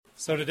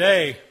So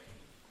today,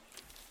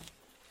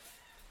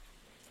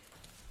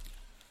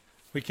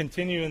 we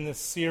continue in this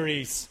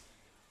series,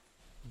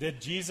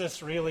 Did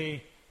Jesus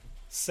Really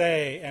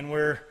Say? And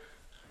we're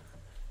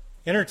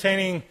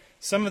entertaining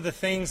some of the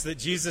things that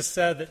Jesus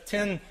said that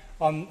tend,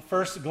 on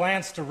first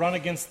glance, to run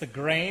against the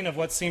grain of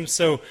what seems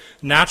so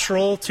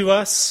natural to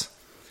us.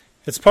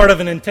 It's part of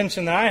an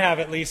intention that I have,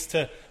 at least,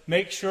 to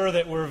make sure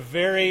that we're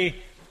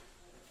very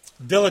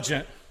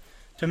diligent,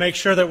 to make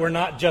sure that we're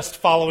not just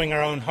following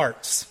our own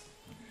hearts,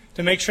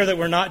 to make sure that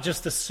we're not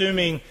just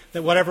assuming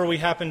that whatever we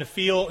happen to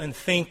feel and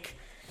think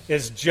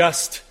is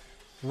just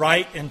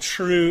right and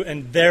true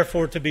and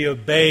therefore to be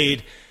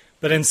obeyed.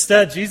 But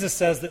instead, Jesus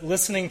says that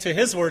listening to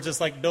His words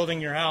is like building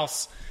your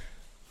house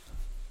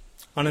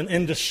on an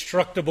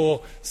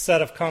indestructible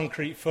set of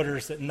concrete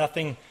footers that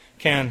nothing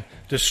can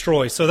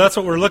destroy. So that's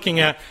what we're looking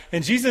at.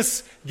 And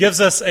Jesus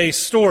gives us a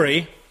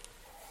story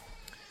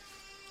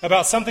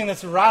about something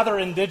that's rather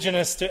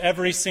indigenous to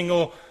every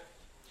single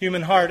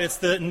human heart. It's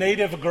the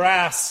native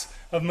grass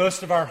of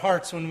most of our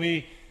hearts when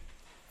we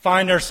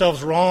find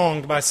ourselves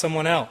wronged by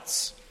someone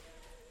else.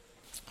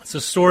 It's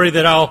a story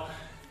that I'll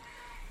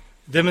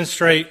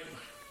demonstrate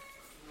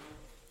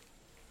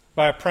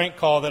by a prank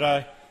call that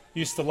I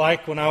used to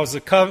like when I was a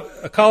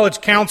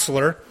college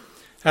counselor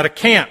at a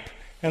camp.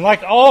 And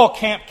like all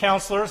camp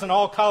counselors and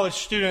all college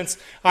students,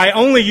 I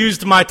only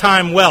used my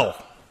time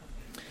well.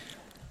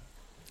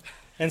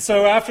 And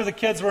so after the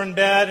kids were in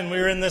bed and we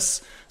were in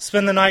this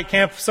spend the night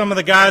camp, some of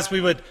the guys,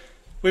 we would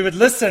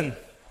listen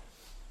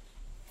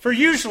for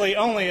usually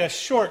only a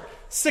short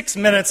 6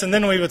 minutes, and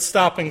then we would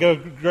stop and go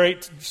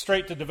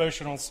straight to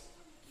devotionals.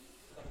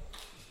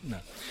 No.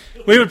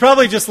 We would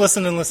probably just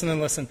listen and listen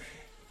and listen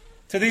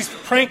to these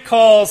prank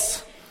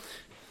calls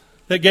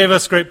that gave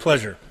us great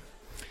pleasure.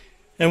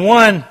 And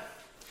one,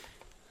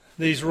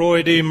 these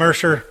Roy D.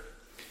 Mercer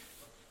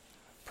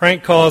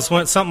prank calls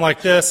went something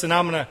like this, and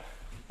I'm going to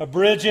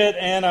abridge it,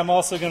 and I'm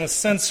also going to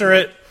censor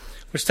it,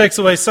 which takes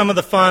away some of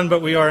the fun,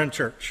 but we are in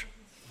church.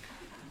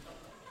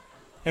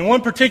 In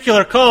one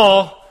particular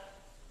call,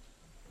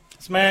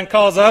 this man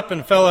calls up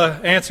and a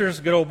fella answers,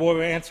 a good old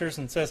boy answers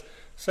and says,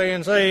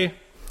 C&C.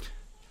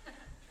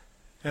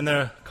 And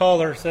the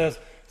caller says,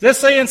 is this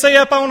C&C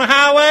up on the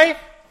highway?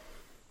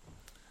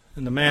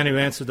 And the man who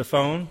answered the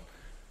phone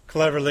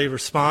cleverly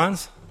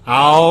responds,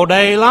 all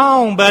day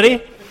long,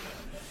 buddy.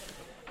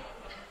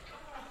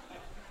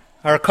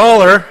 Our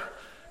caller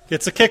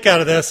gets a kick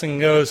out of this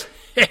and goes,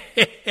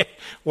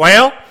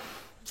 well,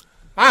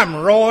 I'm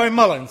Roy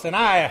Mullins, and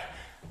I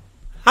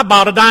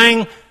bought a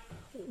dang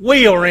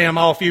wheel rim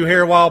off you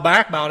here a while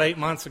back, about 8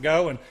 months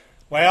ago, and,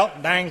 well,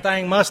 dang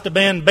thing must have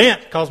been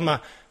bent because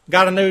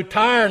got a new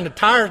tire, and the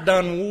tire's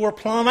done wore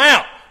plumb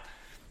out.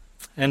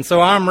 And so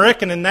I'm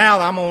reckoning now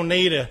that I'm gonna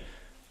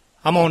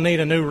need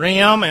a new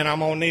rim, and I'm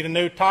gonna need a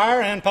new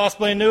tire, and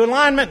possibly a new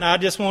alignment. And I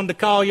just wanted to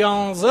call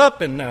y'alls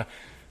up and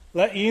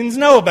let yous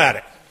know about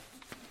it.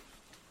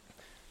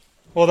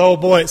 Well, the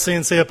old boy at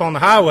C&C up on the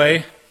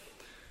highway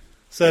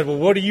said, well,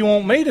 what do you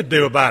want me to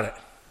do about it?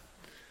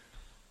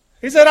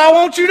 He said, I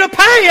want you to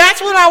pay.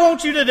 That's what I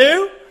want you to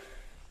do.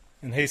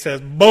 And he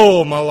says,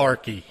 bull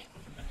malarkey.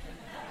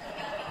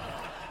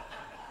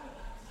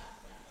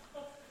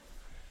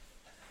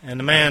 And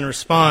the man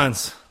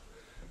responds,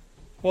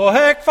 well,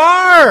 heck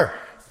fire.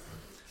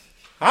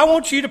 I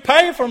want you to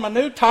pay for my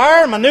new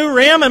tire, my new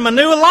rim, and my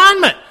new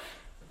alignment.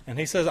 And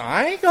he says,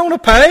 I ain't going to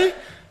pay.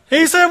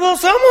 He said, well,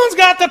 someone's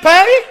got to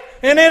pay,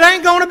 and it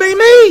ain't going to be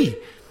me.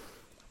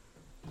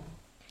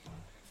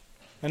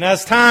 And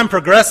as time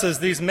progresses,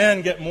 these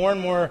men get more and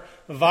more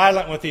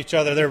violent with each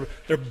other.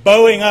 They're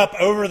bowing up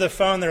over the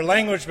phone. Their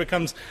language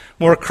becomes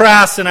more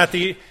crass. And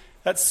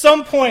at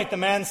some point, the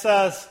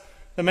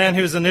man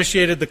who's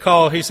initiated the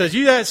call, he says,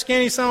 you that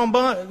skinny son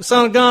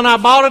of gun I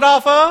bought it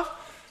off of?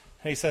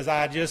 He says,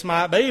 I just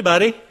might be,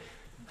 buddy.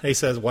 He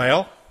says,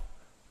 well,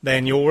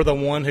 then you're the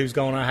one who's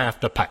going to have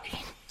to pay.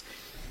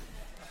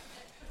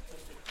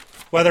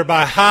 Whether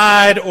by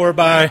hide or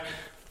by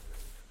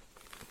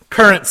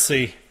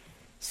currency,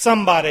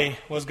 somebody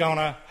was going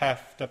to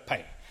have to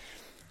pay.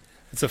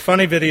 It's a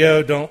funny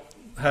video.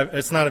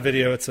 It's not a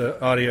video, it's an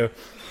audio.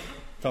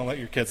 Don't let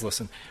your kids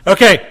listen.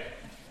 Okay.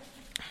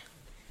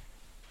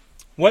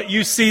 What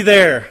you see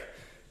there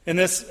in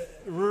this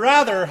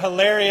rather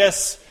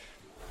hilarious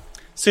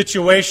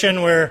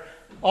situation where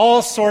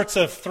all sorts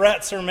of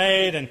threats are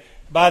made, and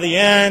by the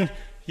end,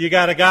 you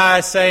got a guy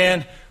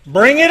saying,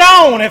 bring it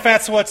on if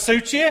that's what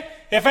suits you.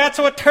 If that's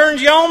what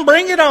turns you on,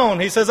 bring it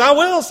on. He says, I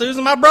will,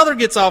 Susan. My brother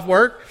gets off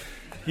work.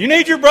 You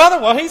need your brother?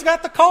 Well, he's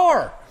got the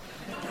car.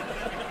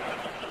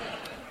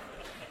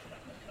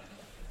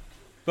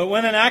 But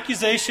when an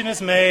accusation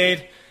is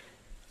made,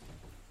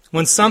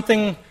 when some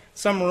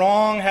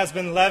wrong has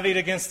been levied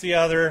against the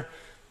other,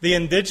 the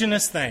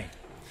indigenous thing,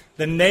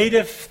 the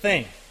native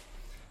thing,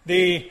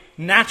 the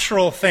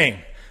natural thing,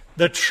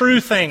 the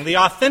true thing, the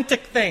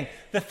authentic thing,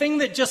 the thing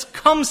that just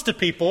comes to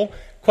people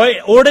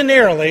quite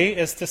ordinarily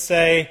is to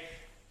say,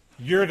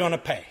 you're going to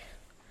pay.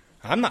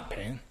 I'm not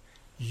paying.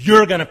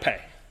 You're going to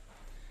pay.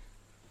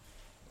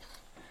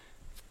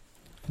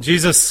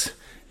 Jesus,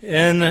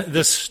 in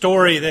this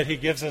story that he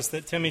gives us,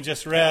 that Timmy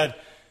just read,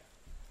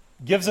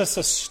 gives us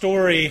a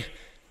story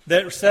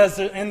that says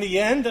that in the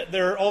end,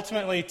 there are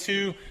ultimately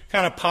two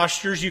kind of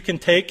postures you can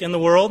take in the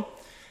world.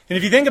 And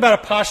if you think about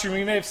a posture,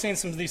 you may have seen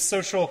some of these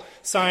social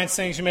science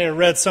things. You may have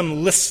read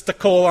some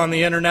listicle on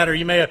the internet, or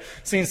you may have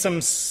seen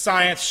some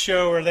science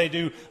show where they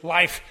do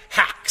life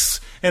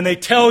hacks. And they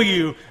tell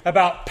you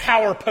about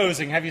power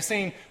posing. Have you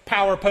seen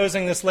power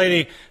posing? This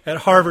lady at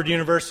Harvard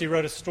University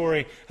wrote a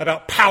story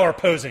about power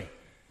posing.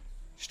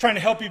 She's trying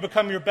to help you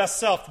become your best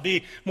self, to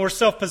be more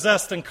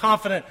self-possessed and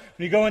confident.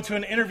 When you go into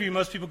an interview,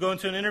 most people go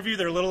into an interview,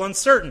 they're a little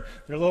uncertain.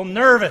 They're a little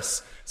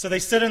nervous. So they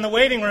sit in the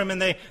waiting room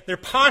and their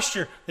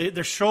posture,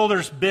 their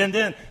shoulders bend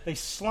in. They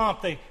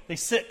slump. They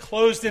sit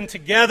closed in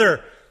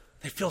together.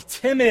 They feel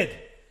timid.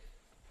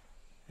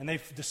 And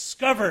they've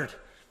discovered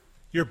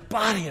your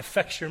body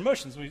affects your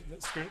emotions.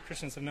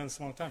 Christians have known this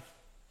a long time.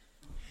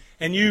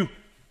 And you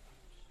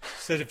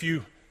said it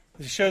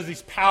shows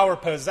these power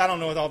poses. I don't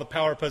know what all the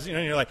power poses.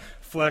 You're like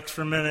flex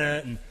for a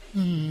minute,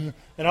 and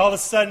all of a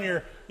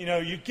sudden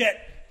you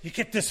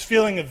get this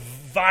feeling of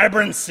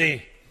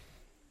vibrancy,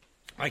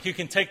 like you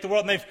can take the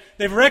world. And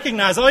they've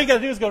recognized all you got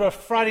to do is go to a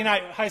Friday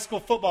night high school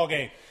football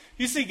game.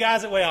 You see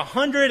guys that weigh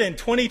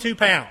 122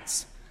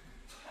 pounds,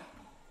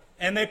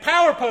 and they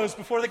power pose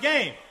before the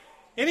game.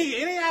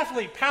 Any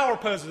athlete power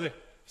poses. You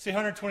see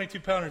 122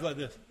 pounders like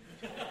this.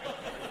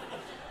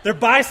 Their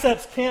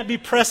biceps can't be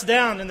pressed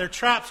down, and their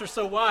traps are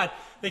so wide,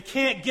 they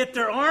can't get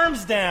their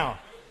arms down.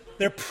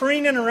 They're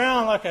preening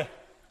around like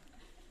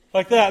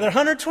that. They're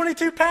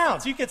 122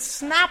 pounds. You could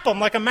snap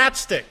them like a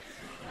matchstick.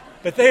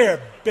 But they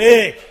are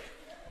big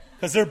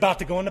because they're about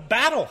to go into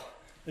battle.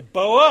 They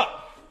bow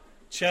up,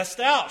 chest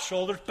out,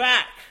 shoulders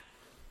back.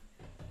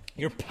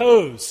 Your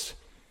pose,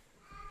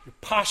 your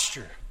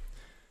posture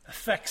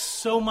affects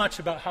so much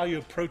about how you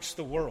approach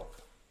the world.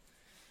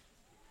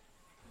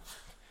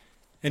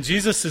 And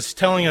Jesus is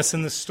telling us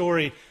in this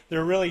story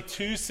there are really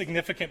two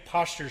significant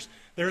postures.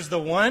 There's the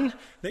one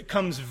that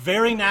comes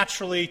very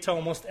naturally to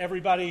almost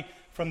everybody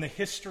from the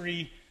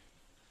history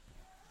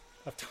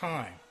of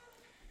time.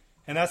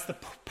 And that's the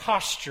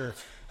posture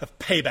of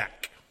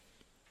payback.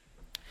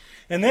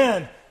 And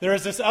then there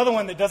is this other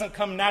one that doesn't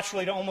come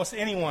naturally to almost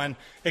anyone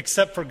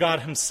except for God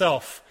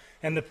himself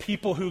and the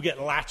people who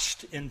get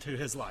latched into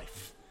his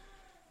life.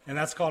 And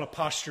that's called a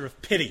posture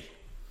of pity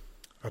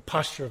or a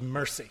posture of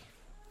mercy.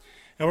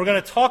 And we're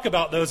going to talk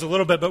about those a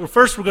little bit, but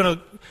first we're going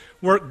to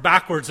work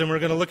backwards, and we're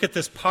going to look at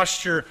this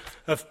posture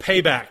of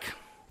payback.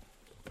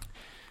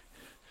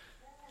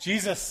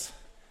 Jesus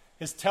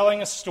is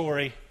telling a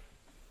story.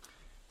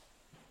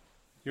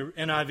 Your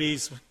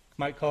NIVs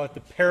might call it the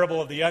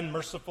parable of the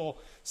unmerciful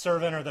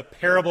servant or the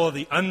parable of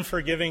the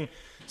unforgiving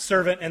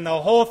servant. And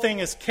the whole thing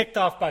is kicked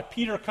off by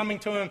Peter coming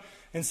to him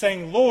and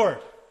saying, Lord,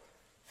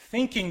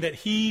 thinking that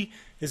he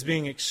is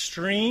being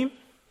extreme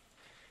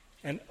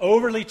and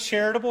overly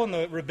charitable in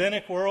the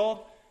rabbinic world,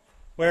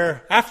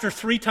 where after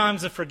 3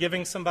 times of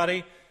forgiving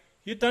somebody,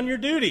 you've done your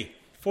duty.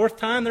 4th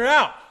time, they're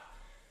out.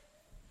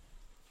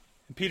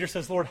 And Peter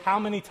says, Lord, how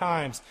many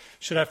times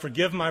should I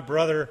forgive my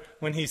brother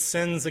when he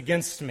sins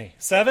against me?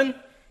 7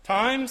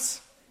 times?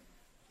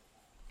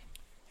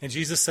 And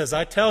Jesus says,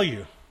 I tell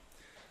you,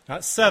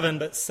 not 7,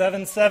 but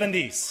 7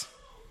 70s.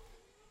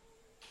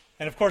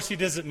 And of course, he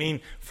doesn't mean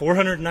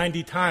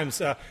 490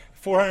 times.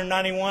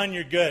 491,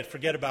 you're good.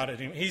 Forget about it.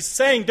 He's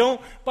saying don't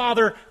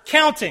bother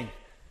counting.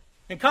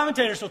 And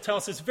commentators will tell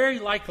us it's very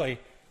likely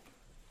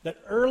that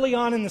early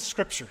on in the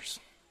Scriptures,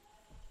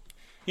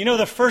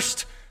 the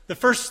first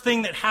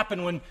thing that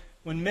happened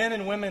when men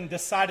and women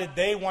decided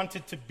they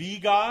wanted to be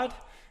God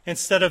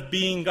instead of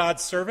being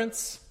God's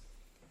servants,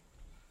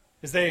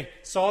 is they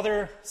saw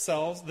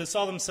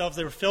themselves,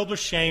 they were filled with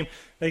shame,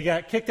 they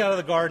got kicked out of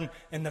the garden,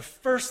 and the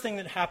first thing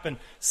that happened,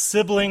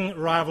 sibling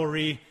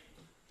rivalry,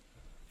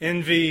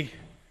 envy,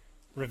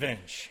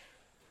 revenge.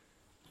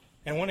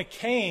 And one of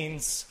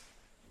Cain's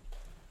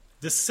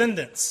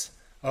descendants,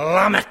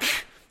 Lamech,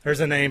 there's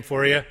a name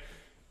for you.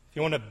 If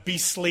you want a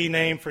beastly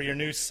name for your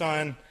new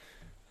son,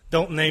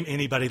 don't name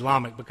anybody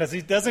Lamech, because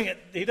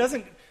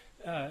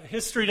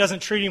history doesn't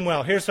treat him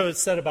well. Here's what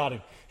it's said about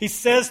him. He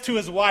says to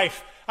his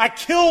wife, I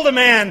killed a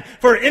man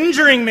for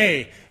injuring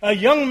me, a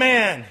young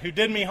man who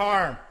did me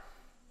harm.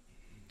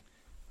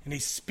 And he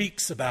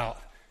speaks about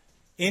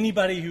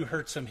anybody who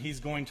hurts him, he's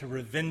going to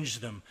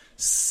revenge them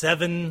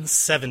 7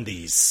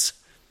 70s.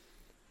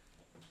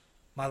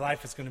 My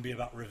life is going to be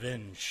about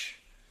revenge,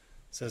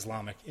 says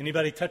Lamech.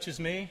 Anybody touches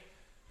me,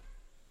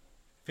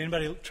 if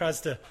anybody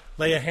tries to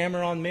lay a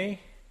hammer on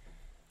me,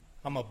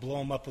 I'm going to blow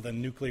them up with a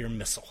nuclear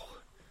missile.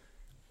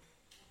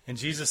 And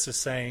Jesus is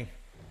saying,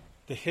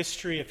 the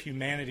history of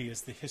humanity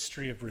is the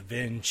history of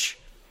revenge.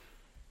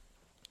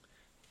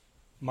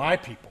 My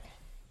people,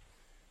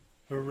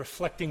 who are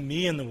reflecting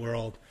me in the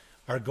world,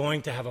 are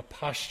going to have a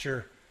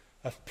posture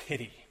of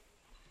pity,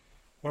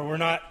 where we're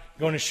not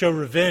going to show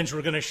revenge,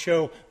 we're going to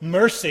show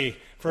mercy,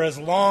 for as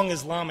long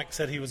as Lamech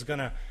said he was going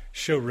to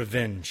show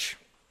revenge.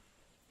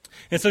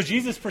 And so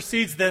Jesus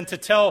proceeds then to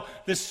tell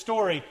this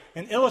story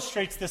and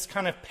illustrates this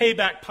kind of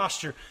payback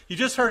posture. You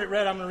just heard it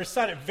read. I'm going to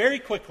recite it very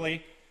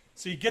quickly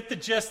so you get the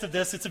gist of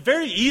this. It's a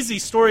very easy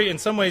story in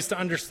some ways to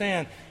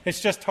understand. It's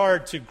just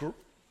hard to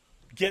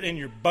get in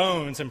your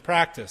bones and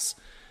practice.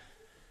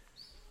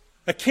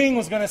 A king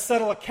was going to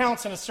settle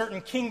accounts in a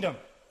certain kingdom.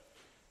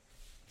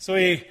 So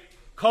he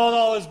called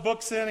all his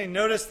books in. He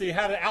noticed that he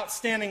had an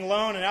outstanding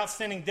loan, an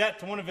outstanding debt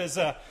to one of his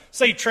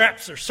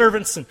satraps or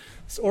servants in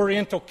this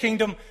Oriental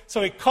kingdom.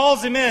 So he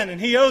calls him in, and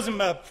he owes him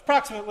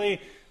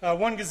approximately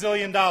 $1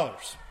 gazillion,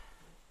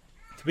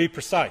 to be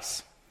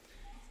precise.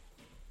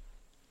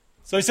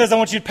 So he says, I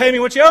want you to pay me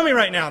what you owe me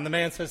right now. And the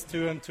man says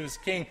to his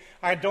king,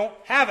 I don't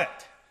have it.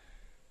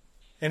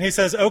 And he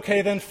says,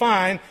 okay, then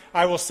fine.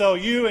 I will sell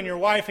you and your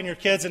wife and your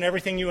kids and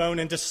everything you own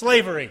into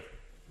slavery.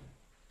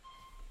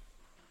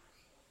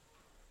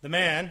 The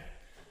man,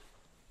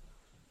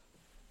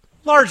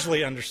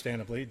 largely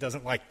understandably,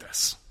 doesn't like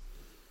this.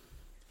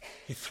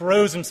 He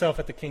throws himself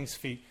at the king's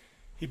feet.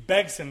 He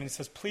begs him and he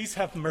says, please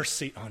have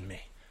mercy on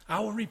me. I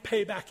will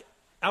repay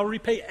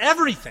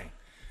everything.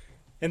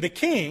 And the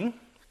king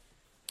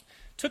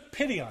took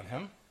pity on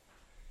him,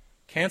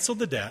 canceled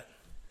the debt,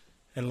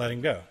 and let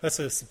him go. That's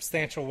a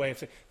substantial way of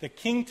saying it. The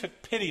king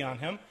took pity on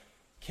him,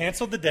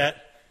 canceled the debt,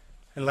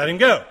 and let him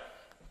go.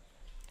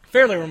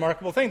 Fairly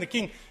remarkable thing. The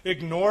king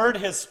ignored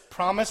his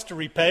promise to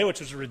repay, which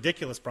was a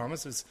ridiculous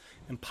promise. It was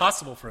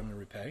impossible for him to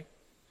repay.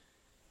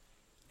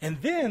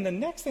 And then the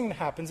next thing that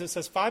happens, it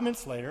says 5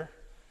 minutes later,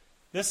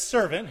 this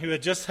servant who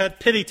had just had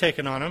pity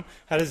taken on him,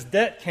 had his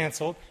debt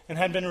canceled, and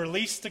had been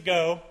released to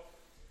go.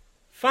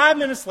 5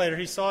 minutes later,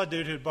 he saw a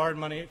dude who had borrowed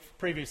money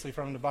previously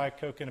from him to buy a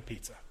Coke and a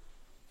pizza.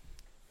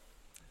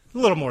 A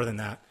little more than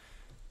that.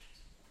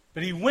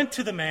 But he went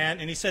to the man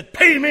and he said,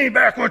 pay me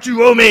back what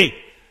you owe me.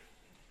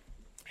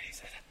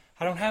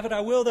 I don't have it, I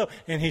will though.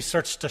 And he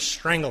starts to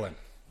strangle him.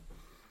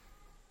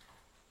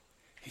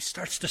 He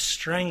starts to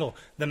strangle.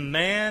 The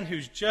man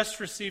who's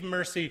just received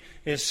mercy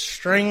is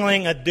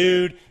strangling a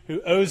dude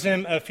who owes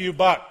him a few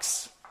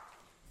bucks.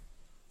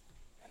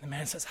 And the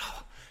man says,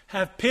 oh,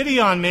 have pity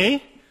on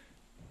me.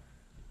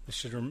 This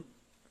should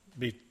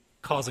be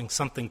causing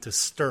something to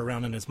stir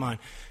around in his mind,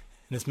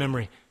 in his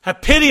memory.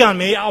 Have pity on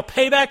me, I'll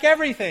pay back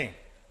everything.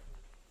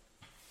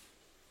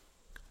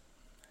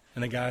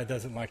 And the guy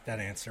doesn't like that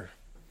answer.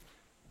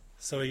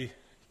 So he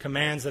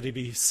commands that he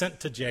be sent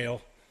to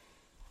jail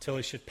till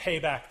he should pay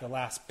back the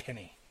last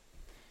penny.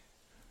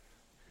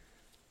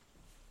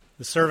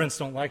 The servants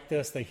don't like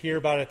this. They hear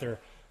about it. They're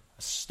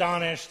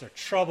astonished. They're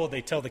troubled.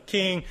 They tell the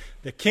king.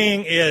 The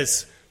king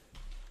is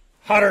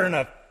hotter than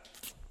a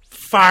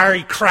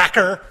fiery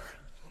cracker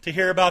to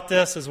hear about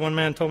this, as one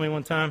man told me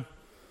one time.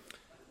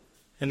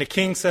 And the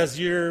king says,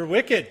 you're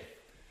wicked.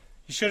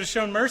 You should have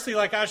shown mercy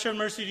like I showed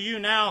mercy to you.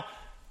 Now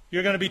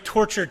you're going to be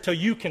tortured till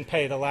you can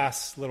pay the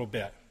last little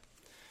bit.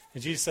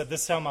 And Jesus said,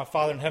 this is how my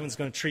Father in heaven is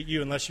going to treat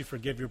you unless you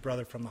forgive your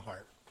brother from the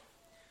heart.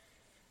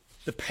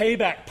 The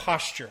payback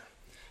posture,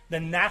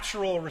 the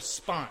natural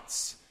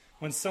response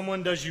when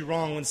someone does you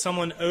wrong, when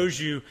someone owes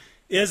you,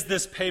 is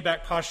this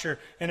payback posture.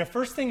 And the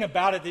first thing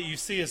about it that you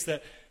see is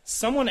that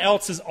someone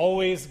else is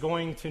always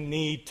going to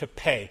need to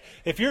pay.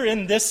 If you're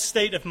in this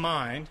state of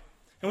mind,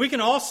 and we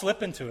can all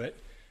slip into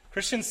it,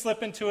 Christians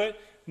slip into it,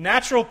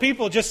 natural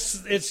people,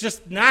 it's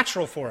just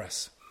natural for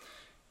us.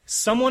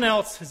 Someone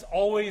else is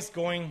always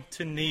going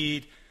to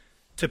need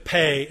to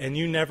pay, and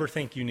you never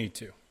think you need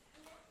to.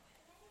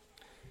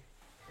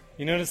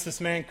 You notice this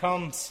man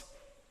comes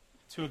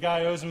to a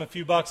guy who owes him a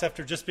few bucks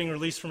after just being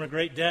released from a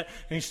great debt,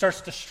 and he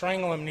starts to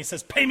strangle him, and he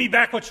says, pay me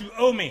back what you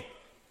owe me.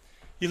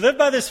 You live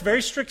by this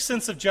very strict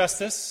sense of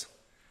justice,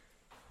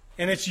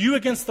 and it's you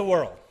against the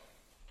world.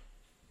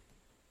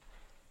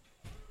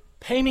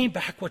 Pay me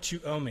back what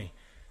you owe me.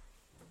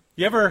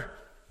 You ever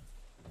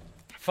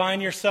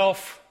find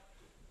yourself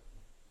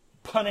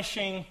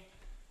punishing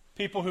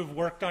people who've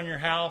worked on your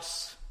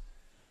house,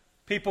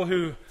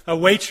 a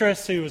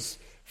waitress who was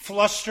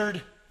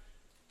flustered,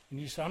 and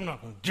you say, I'm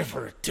not going to give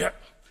her a tip.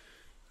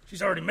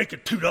 She's already making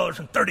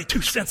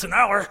 $2.32 an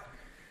hour.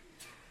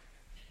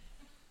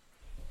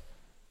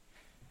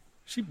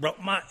 She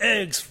brought my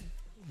eggs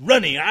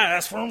runny. I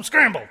asked for them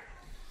scrambled.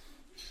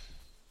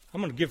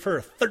 I'm going to give her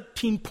a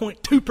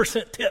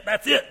 13.2% tip.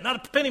 That's it,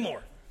 not a penny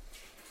more.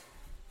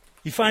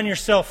 You find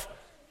yourself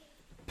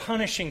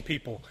punishing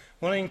people,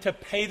 wanting to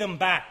pay them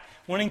back,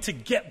 wanting to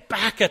get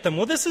back at them.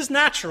 Well, this is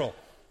natural.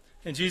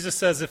 And Jesus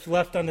says if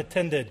left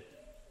unattended,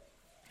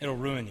 it'll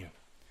ruin you.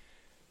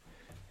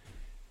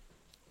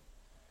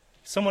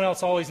 Someone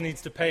else always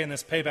needs to pay in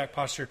this payback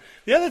posture.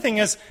 The other thing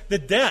is the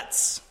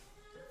debts,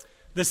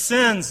 the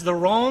sins, the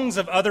wrongs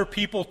of other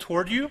people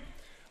toward you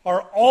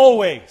are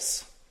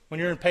always, when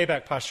you're in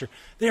payback posture,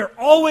 they are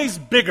always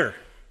bigger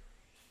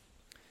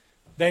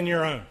than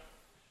your own.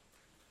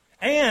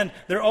 And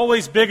they're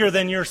always bigger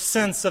than your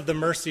sense of the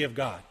mercy of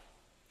God.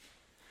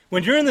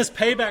 When you're in this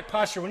payback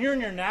posture, when you're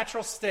in your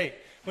natural state,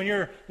 when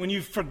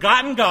you've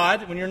forgotten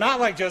God, when you're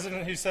not like Joseph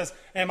who says,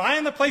 am I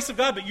in the place of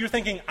God? But you're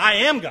thinking, I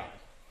am God.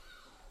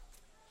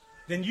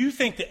 then you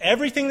think that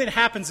everything that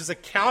happens is a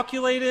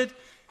calculated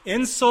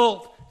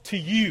insult to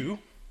you,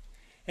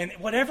 and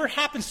whatever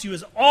happens to you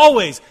is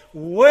always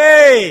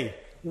way,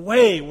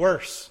 way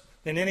worse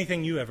than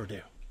anything you ever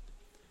do.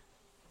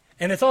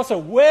 And it's also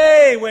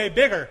way, way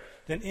bigger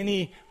than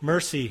any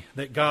mercy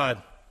that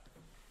God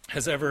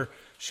has ever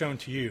shown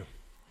to you.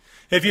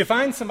 If you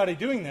find somebody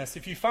doing this,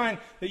 if you find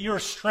that you're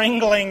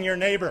strangling your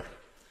neighbor,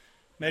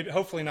 maybe,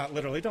 hopefully not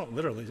literally, don't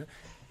literally.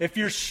 If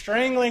you're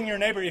strangling your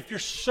neighbor, if you're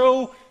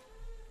so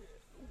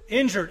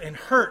injured and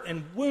hurt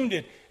and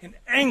wounded and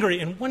angry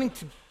and wanting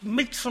to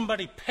make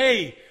somebody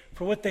pay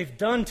for what they've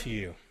done to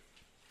you,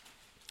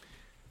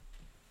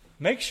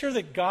 make sure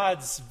that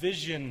God's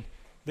vision,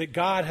 that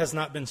God has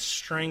not been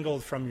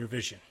strangled from your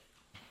vision.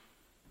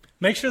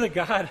 Make sure that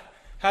God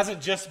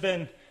hasn't just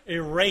been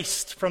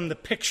erased from the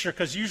picture,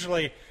 because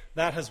usually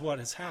that is what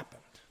has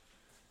happened.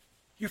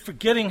 You're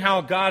forgetting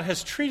how God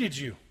has treated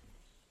you.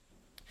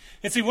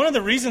 And see, one of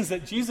the reasons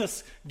that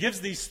Jesus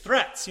gives these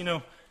threats,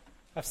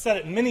 I've said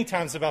it many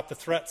times about the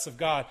threats of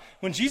God.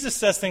 When Jesus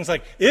says things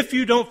like, if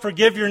you don't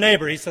forgive your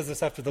neighbor, he says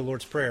this after the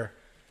Lord's Prayer,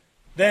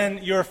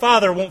 then your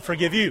Father won't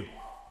forgive you.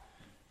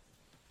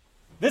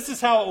 This is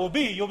how it will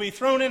be. You'll be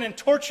thrown in and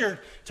tortured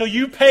till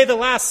you pay the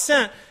last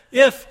cent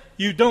if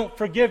you don't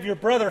forgive your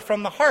brother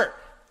from the heart.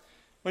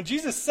 When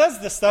Jesus says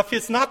this stuff,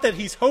 it's not that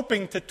he's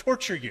hoping to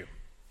torture you.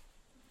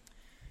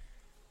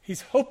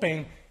 He's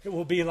hoping it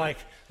will be like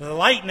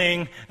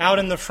lightning out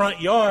in the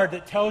front yard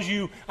that tells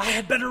you, I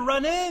had better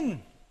run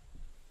in.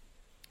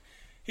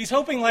 He's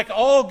hoping, like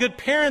all good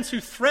parents who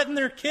threaten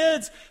their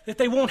kids, that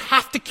they won't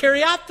have to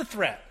carry out the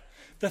threat.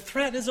 The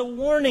threat is a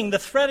warning. The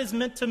threat is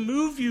meant to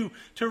move you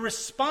to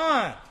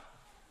respond.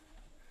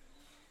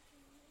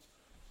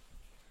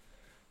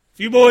 If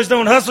you boys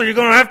don't hustle, you're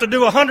going to have to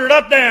do 100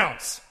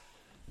 up-downs.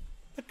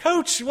 The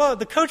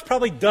coach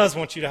probably does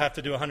want you to have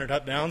to do 100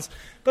 up-downs,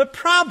 but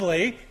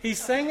probably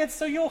he's saying it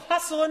so you'll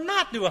hustle and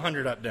not do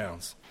 100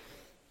 up-downs.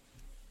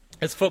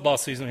 It's football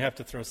season. We have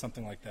to throw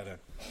something like that in.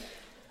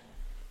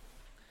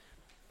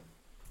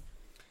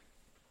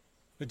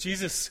 But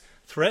Jesus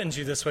threatens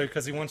you this way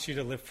because he wants you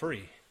to live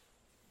free.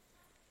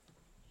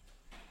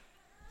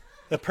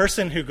 The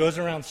person who goes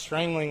around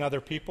strangling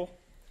other people,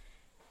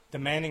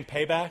 demanding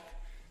payback,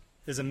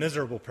 is a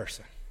miserable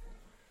person.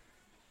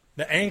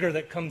 The anger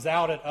that comes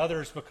out at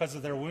others because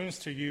of their wounds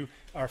to you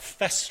are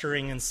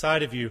festering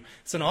inside of you.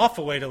 It's an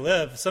awful way to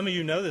live. Some of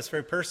you know this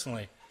very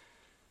personally.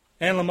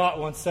 Anne Lamott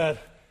once said,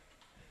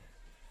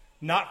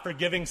 not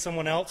forgiving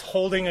someone else,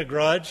 holding a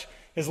grudge,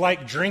 is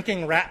like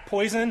drinking rat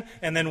poison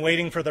and then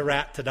waiting for the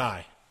rat to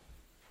die.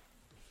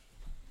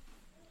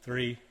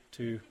 3,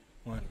 2,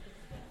 1.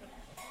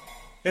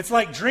 It's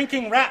like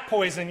drinking rat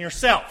poison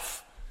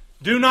yourself.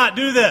 Do not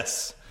do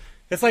this.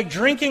 It's like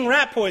drinking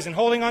rat poison,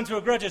 holding on to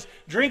a grudge, is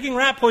drinking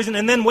rat poison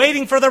and then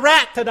waiting for the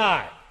rat to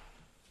die.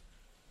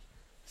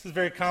 This is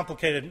very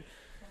complicated.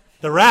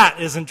 The rat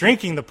isn't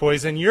drinking the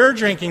poison. You're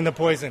drinking the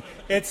poison.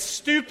 It's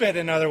stupid,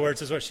 in other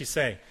words, is what she's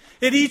saying.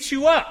 It eats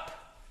you up.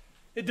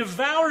 It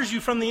devours you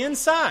from the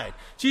inside.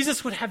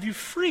 Jesus would have you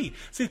free.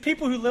 See, the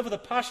people who live with a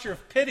posture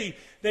of pity,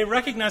 they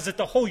recognize that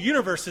the whole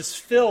universe is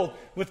filled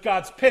with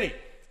God's pity.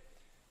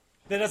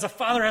 That as a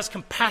father has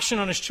compassion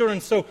on his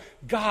children, so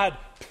God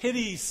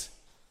pities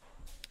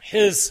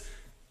his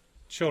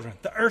children.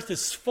 The earth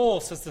is full,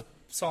 says the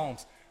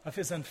Psalms, of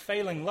his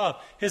unfailing love.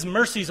 His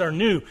mercies are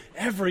new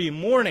every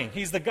morning.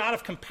 He's the God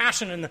of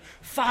compassion and the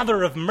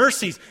Father of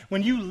mercies.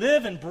 When you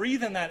live and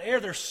breathe in that air,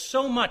 there's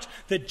so much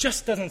that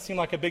just doesn't seem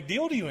like a big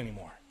deal to you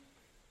anymore.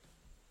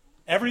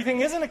 Everything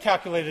isn't a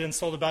calculated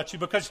insult about you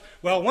because,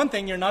 well, one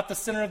thing, you're not the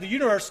center of the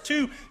universe.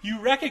 2, you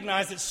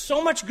recognize that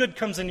so much good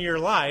comes into your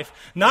life,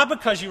 not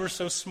because you were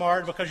so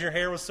smart, because your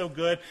hair was so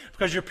good,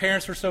 because your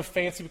parents were so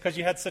fancy, because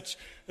you had such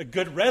a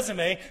good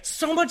resume.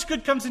 So much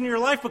good comes into your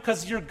life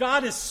because your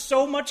God is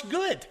so much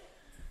good.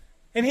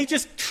 And he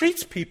just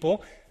treats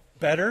people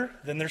better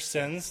than their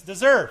sins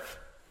deserve.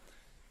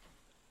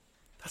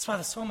 That's why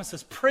the psalmist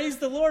says, praise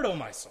the Lord, O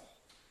my soul.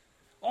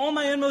 All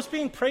my inmost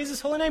being, praise his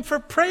holy name. For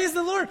praise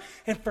the Lord,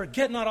 and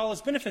forget not all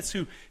his benefits,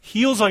 who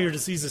heals all your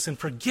diseases and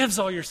forgives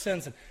all your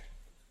sins and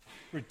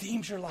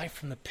redeems your life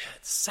from the pit,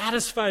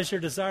 satisfies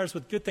your desires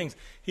with good things.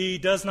 He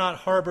does not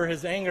harbor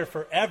his anger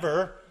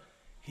forever.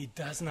 He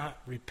does not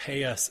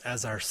repay us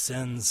as our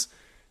sins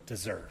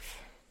deserve.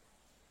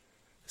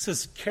 This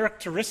is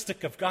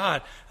characteristic of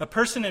God. A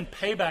person in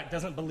payback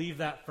doesn't believe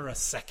that for a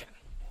second.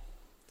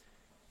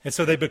 And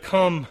so they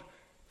become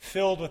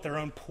filled with their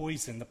own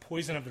poison, the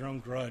poison of their own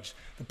grudge,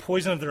 the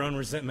poison of their own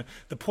resentment,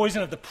 the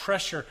poison of the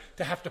pressure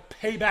to have to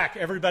pay back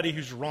everybody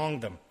who's wronged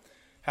them,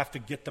 have to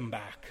get them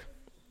back.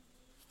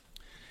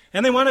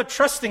 And they wind up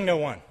trusting no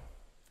one.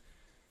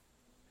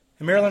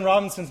 In Marilyn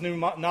Robinson's new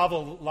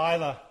novel,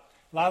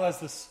 Lila's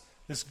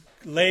this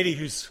lady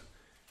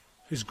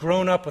who's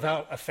grown up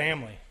without a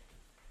family.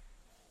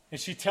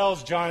 And she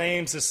tells John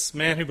Ames, this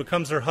man who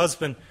becomes her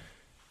husband,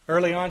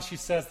 early on she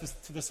says this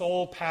to this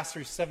old pastor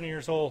who's 70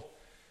 years old.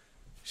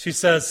 She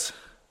says,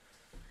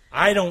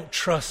 I don't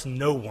trust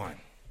no one.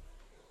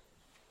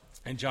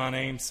 And John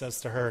Ames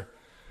says to her,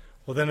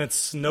 well, then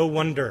it's no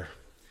wonder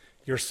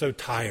you're so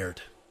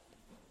tired.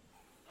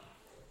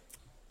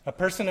 A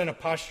person in a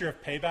posture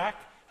of payback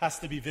has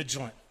to be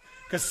vigilant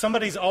because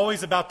somebody's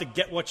always about to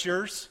get what's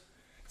yours.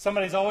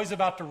 Somebody's always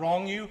about to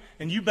wrong you,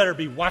 and you better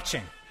be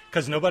watching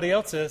because nobody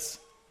else is.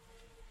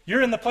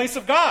 You're in the place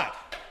of God.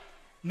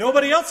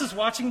 Nobody else is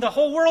watching. The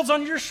whole world's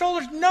on your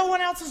shoulders. No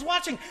one else is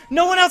watching.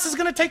 No one else is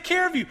going to take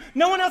care of you.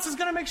 No one else is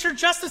going to make sure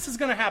justice is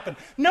going to happen.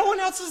 No one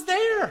else is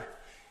there.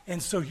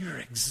 And so you're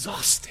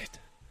exhausted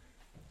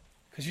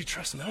because you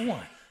trust no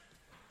one.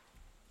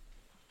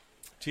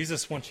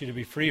 Jesus wants you to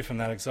be free from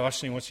that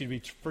exhaustion. He wants you to be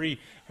free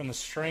from the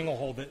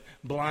stranglehold that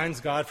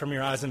blinds God from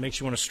your eyes and makes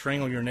you want to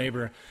strangle your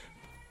neighbor.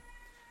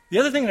 The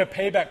other thing that a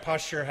payback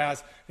posture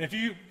has, and if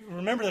you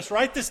remember this,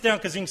 write this down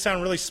because you can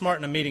sound really smart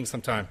in a meeting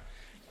sometime.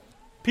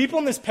 People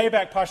in this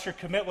payback posture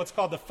commit what's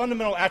called the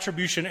fundamental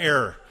attribution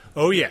error.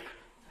 Oh, yeah.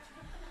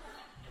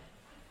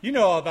 You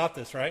know all about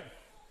this, right?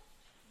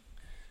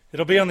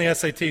 It'll be on the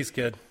SATs,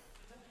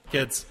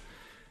 kids.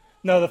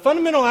 No, the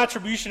fundamental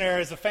attribution error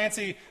is a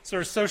fancy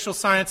sort of social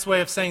science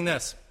way of saying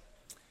this.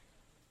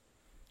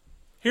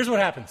 Here's what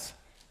happens.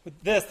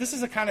 With this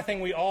is the kind of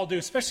thing we all do,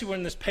 especially when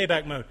in this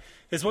payback mode,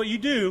 is what you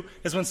do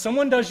is when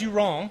someone does you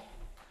wrong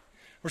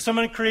or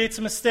someone creates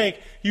a mistake,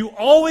 you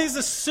always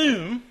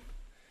assume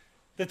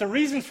that the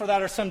reasons for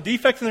that are some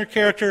defect in their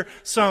character,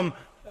 some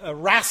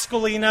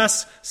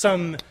rascaliness,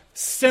 some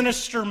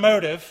sinister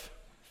motive,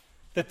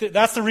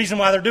 that's the reason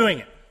why they're doing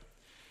it.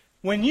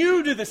 When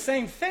you do the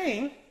same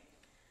thing,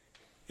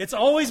 it's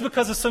always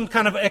because of some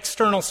kind of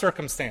external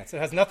circumstance. It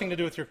has nothing to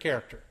do with your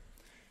character.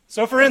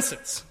 So, for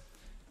instance,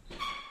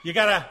 you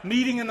got a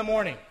meeting in the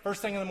morning,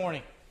 first thing in the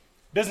morning,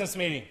 business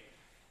meeting,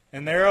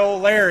 and there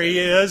old Larry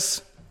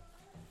is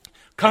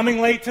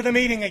coming late to the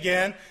meeting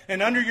again,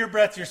 and under your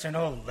breath you're saying,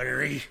 oh,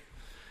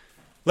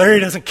 Larry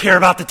doesn't care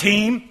about the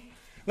team.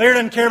 Larry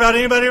doesn't care about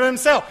anybody but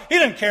himself. He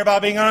doesn't care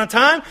about being on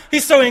time.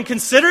 He's so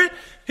inconsiderate.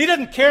 He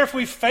doesn't care if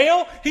we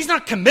fail. He's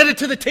not committed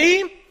to the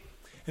team.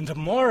 And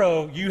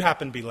tomorrow you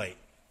happen to be late.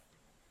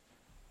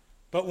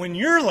 But when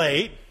you're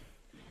late,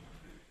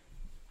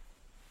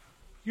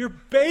 your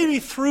baby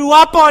threw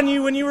up on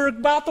you when you were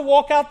about to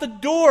walk out the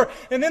door.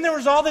 And then there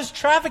was all this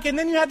traffic, and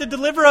then you had to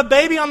deliver a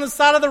baby on the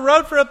side of the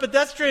road for a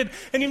pedestrian,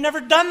 and you've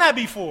never done that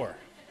before.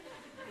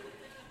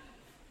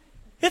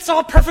 It's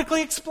all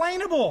perfectly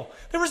explainable.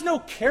 There was no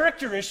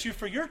character issue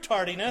for your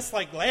tardiness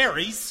like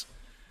Larry's.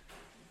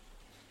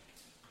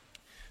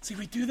 See,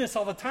 we do this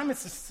all the time.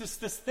 It's just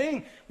this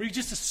thing where you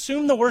just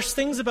assume the worst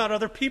things about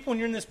other people, and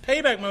you're in this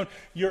payback mode.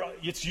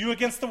 It's you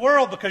against the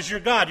world because you're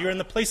God. You're in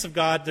the place of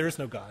God. There is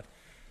no God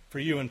for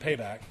you in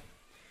payback.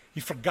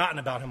 You've forgotten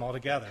about him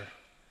altogether.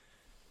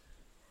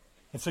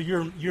 And so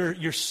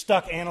you're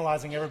stuck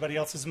analyzing everybody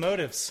else's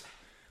motives.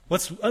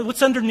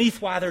 What's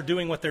underneath why they're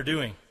doing what they're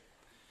doing?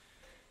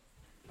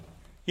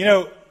 You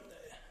know,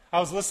 I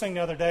was listening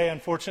the other day,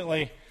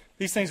 unfortunately,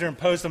 these things are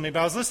imposed on me,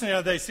 but I was listening the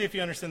other day, see if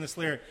you understand this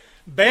lyric.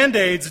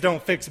 Band-Aids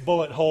don't fix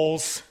bullet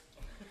holes.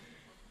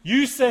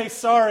 You say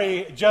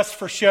sorry just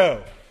for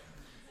show.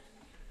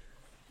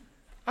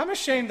 I'm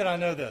ashamed that I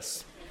know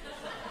this.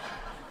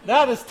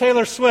 That is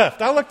Taylor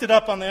Swift. I looked it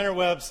up on the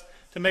interwebs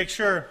to make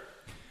sure.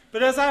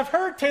 But as I've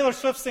heard Taylor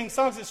Swift sing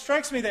songs, it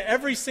strikes me that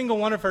every single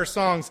one of her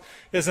songs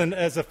is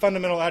a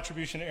fundamental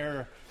attribution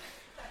error.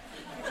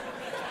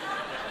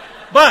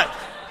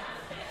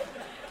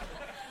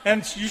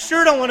 And you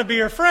sure don't want to be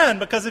her friend,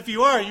 because if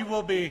you are, you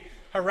will be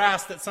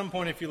harassed at some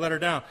point if you let her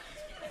down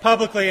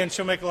publicly, and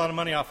she'll make a lot of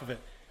money off of it.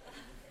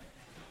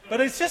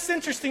 But it's just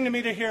interesting to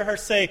me to hear her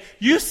say,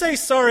 you say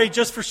sorry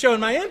just for show.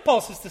 And my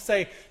impulse is to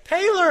say,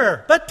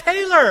 Taylor,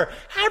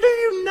 how do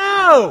you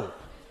know?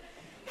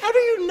 How do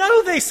you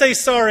know they say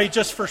sorry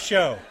just for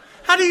show?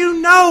 How do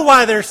you know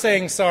why they're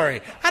saying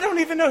sorry? I don't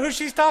even know who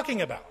she's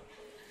talking about.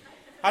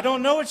 I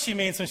don't know what she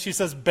means when she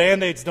says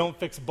Band-Aids don't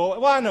fix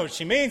bullets. Well, I know what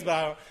she means,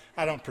 but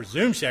I don't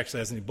presume she actually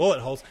has any bullet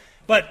holes.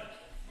 But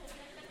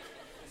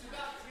it's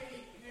about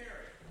Katy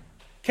Perry.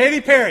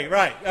 Katy Perry,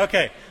 right.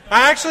 Okay.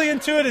 I actually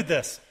intuited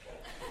this.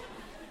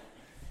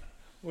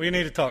 We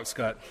need to talk,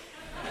 Scott.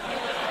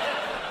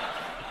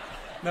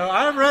 No,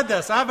 I've read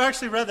this. I've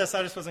actually read this.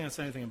 I just wasn't going to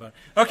say anything about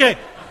it. Okay.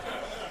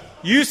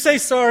 You say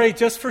sorry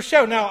just for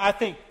show. Now, I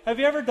think, have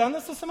you ever done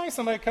this with somebody?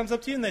 Somebody comes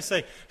up to you and they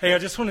say, hey, I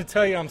just want to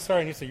tell you I'm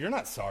sorry. And you say, you're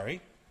not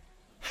sorry.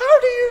 How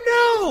do you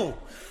know?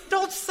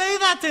 Don't say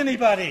that to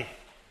anybody.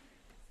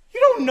 You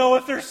don't know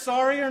if they're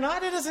sorry or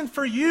not. It isn't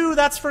for you.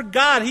 That's for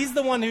God. He's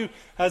the one who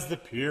has the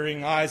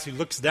peering eyes, who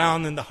looks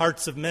down in the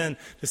hearts of men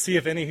to see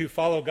if any who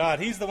follow God.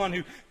 He's the one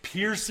who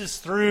pierces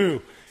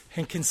through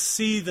and can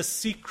see the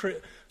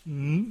secret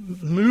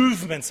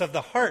movements of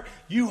the heart.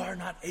 You are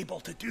not able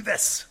to do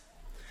this.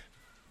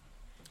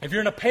 If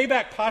you're in a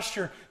payback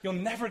posture, you'll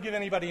never give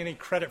anybody any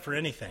credit for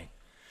anything.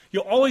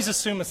 You'll always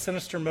assume a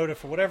sinister motive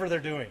for whatever they're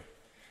doing.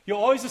 You'll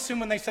always assume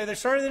when they say they're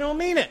sorry, they don't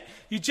mean it.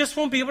 You just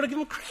won't be able to give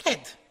them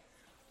credit.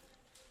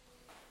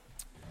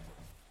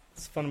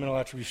 It's fundamental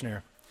attribution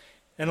error.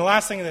 And the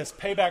last thing in this,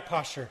 payback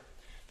posture.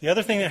 The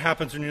other thing that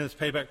happens when you're in this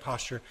payback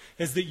posture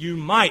is that you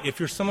might, if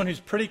you're someone who's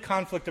pretty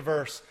conflict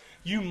averse,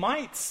 you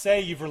might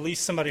say you've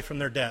released somebody from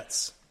their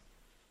debts,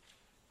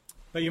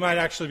 but you might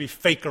actually be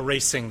fake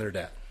erasing their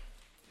debt.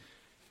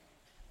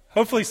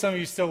 Hopefully some of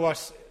you still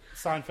watch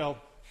Seinfeld.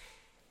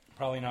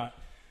 Probably not.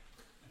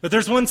 But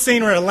there's one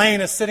scene where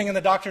Elaine is sitting in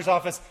the doctor's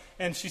office,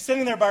 and she's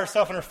sitting there by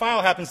herself, and her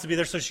file happens to be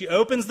there. So she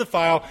opens the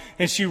file,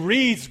 and she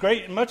reads,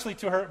 much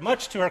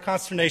to her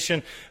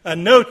consternation, a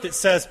note that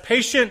says,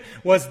 "Patient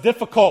was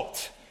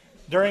difficult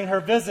during her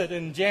visit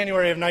in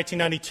January of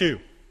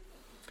 1992.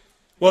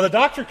 Well, the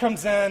doctor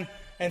comes in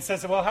and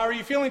says, "Well, how are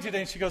you feeling today?"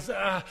 And she goes,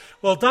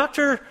 "Well,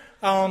 doctor,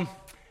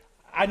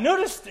 I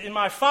noticed in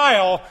my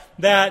file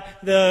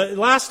that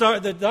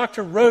the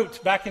doctor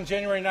wrote back in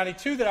January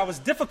 92 that I was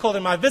difficult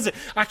in my visit.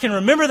 I can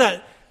remember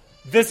that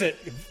visit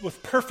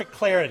with perfect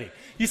clarity."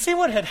 You see,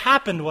 what had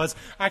happened was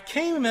I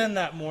came in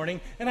that morning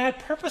and I had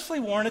purposely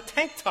worn a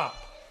tank top.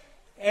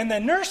 And the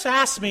nurse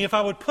asked me if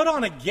I would put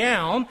on a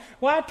gown.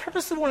 Well, I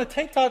purposely worn a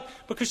tank top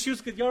because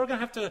y'all were going to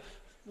have to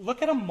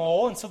look at a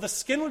mole, and so the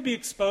skin would be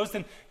exposed.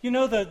 And,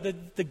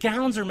 the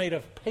gowns are made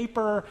of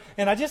paper,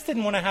 and I just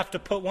didn't want to have to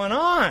put one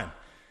on.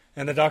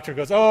 And the doctor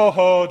goes,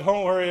 "Oh,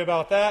 don't worry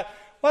about that.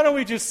 Why don't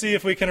we just see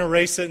if we can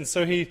erase it?" And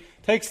so he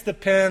takes the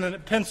pen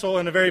and pencil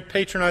in a very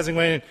patronizing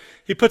way, and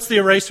he puts the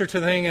eraser to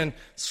the thing and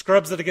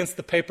scrubs it against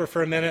the paper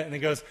for a minute, and he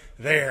goes,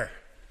 "There."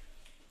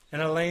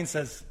 And Elaine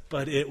says,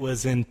 "But it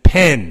was in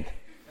pen.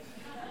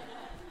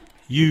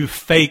 You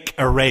fake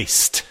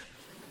erased.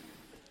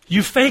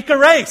 You fake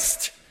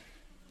erased.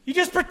 You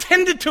just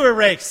pretended to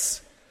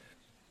erase."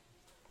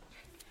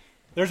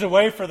 There's a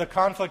way for the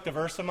conflict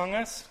averse among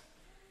us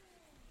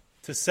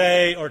to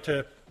say or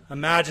to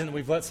imagine that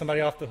we've let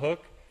somebody off the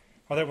hook,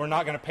 or that we're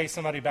not going to pay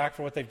somebody back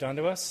for what they've done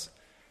to us.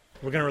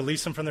 We're going to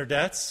release them from their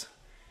debts.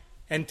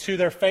 And to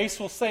their face,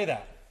 we'll say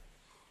that.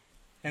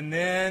 And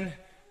then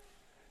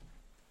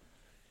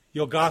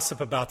you'll gossip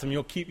about them.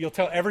 You'll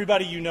tell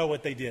everybody you know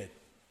what they did.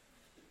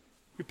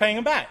 You're paying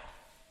them back.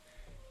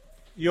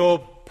 You'll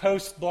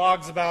post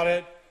blogs about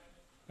it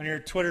on your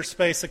Twitter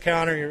Space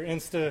account or your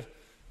Insta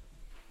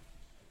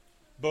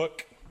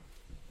book,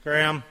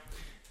 Graham.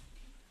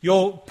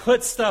 You'll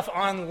put stuff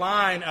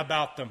online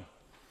about them.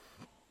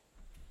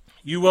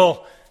 You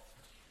will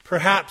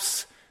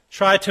perhaps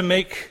try to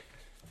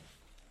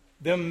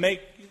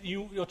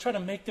you'll try to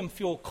make them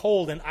feel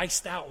cold and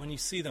iced out when you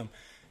see them.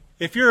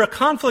 If you're a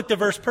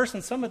conflict-averse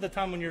person, some of the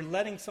time when you're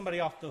letting somebody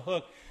off the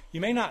hook, you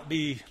may not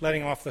be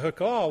letting off the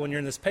hook at all when you're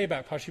in this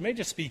payback posture. You may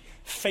just be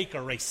fake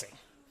erasing.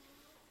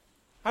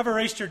 I've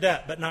erased your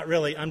debt, but not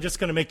really. I'm just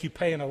going to make you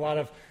pay in a lot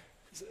of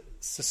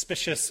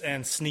suspicious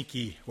and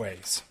sneaky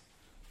ways.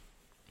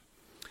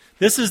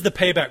 This is the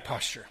payback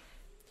posture.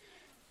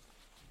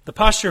 The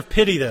posture of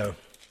pity, though,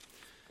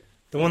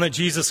 the one that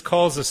Jesus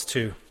calls us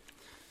to,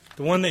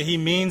 the one that he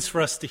means for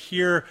us to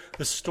hear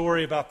the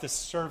story about this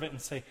servant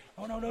and say,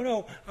 "Oh,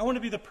 no, I want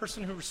to be the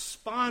person who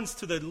responds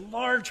to the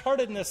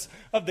large-heartedness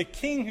of the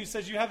king who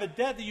says you have a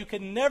debt that you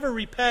can never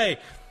repay."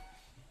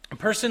 A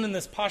person in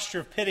this posture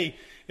of pity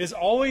is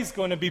always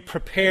going to be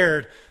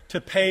prepared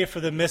to pay for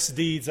the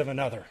misdeeds of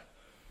another.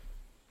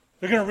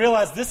 They're going to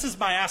realize this is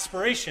my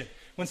aspiration.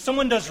 When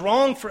someone does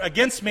wrong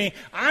against me,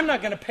 I'm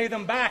not going to pay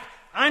them back.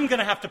 I'm going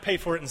to have to pay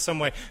for it in some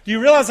way. Do you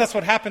realize that's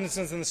what happens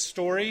in the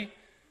story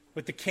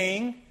with the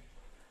king?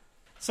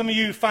 Some of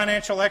you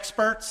financial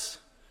experts,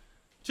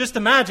 just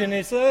imagine,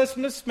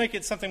 let's make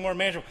it something more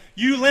manageable.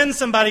 You lend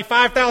somebody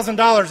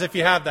 $5,000 if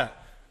you have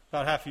that.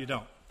 About half of you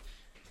don't.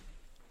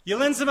 You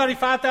lend somebody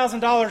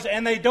 $5,000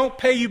 and they don't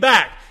pay you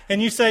back.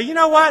 And you say, "You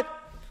know what?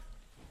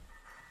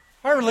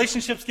 Our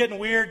relationship's getting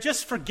weird.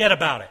 Just forget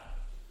about it.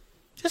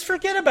 Just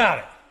forget about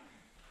it."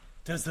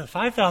 Does the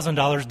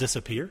 $5,000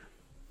 disappear?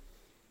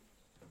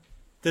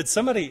 Did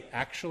somebody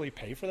actually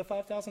pay for the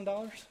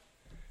 $5,000?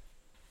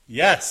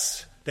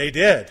 Yes, they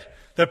did.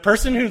 The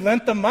person who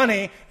lent the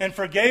money and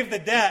forgave the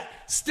debt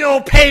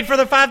still paid for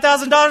the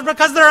 $5,000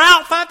 because they're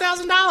out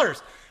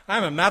 $5,000.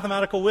 I'm a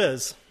mathematical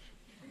whiz.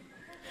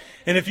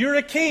 And if you're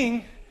a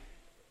king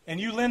and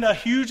you lend a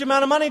huge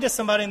amount of money to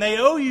somebody and they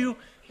owe you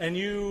and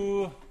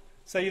you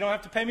say, "You don't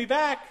have to pay me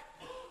back,"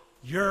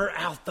 you're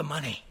out the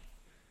money.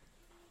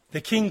 The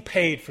king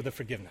paid for the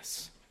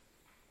forgiveness.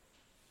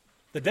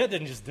 The debt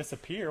didn't just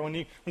disappear.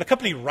 When a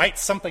company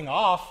writes something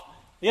off,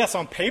 yes,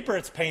 on paper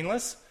it's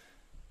painless,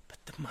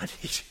 but the money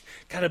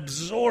got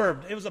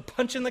absorbed. It was a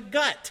punch in the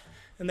gut,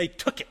 and they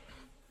took it.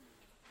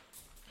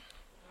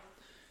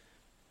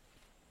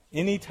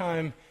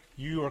 Anytime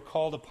you are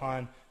called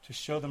upon to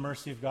show the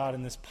mercy of God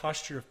in this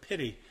posture of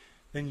pity,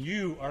 then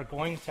you are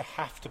going to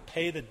have to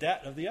pay the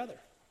debt of the other.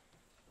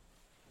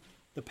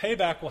 The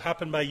payback will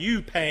happen by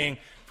you paying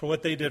for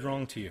what they did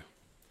wrong to you.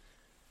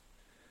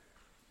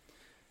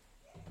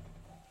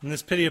 In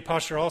this pity of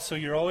posture also,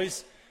 you're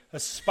always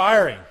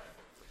aspiring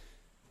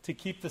to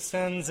keep the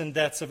sins and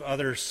debts of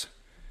others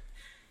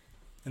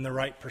in the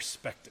right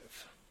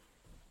perspective.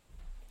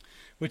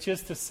 Which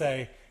is to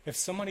say, if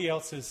somebody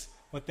else's,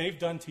 what they've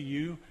done to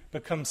you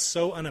becomes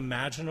so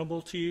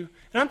unimaginable to you,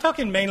 and I'm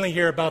talking mainly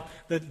here about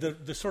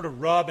the sort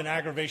of rub and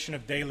aggravation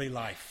of daily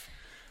life.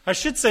 I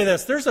should say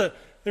this, there's a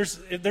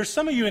there's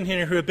some of you in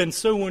here who have been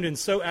so wounded,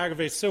 so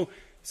aggravated,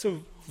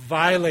 so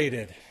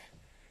violated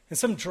in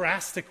some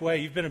drastic way.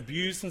 You've been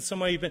abused in some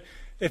way.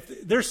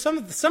 If there's some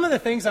of the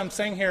things I'm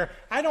saying here,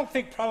 I don't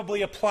think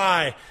probably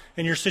apply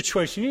in your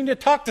situation. You need to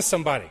talk to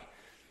somebody.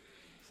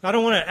 I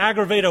don't want to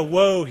aggravate a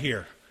woe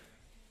here.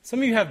 Some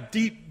of you have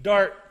deep,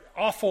 dark,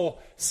 awful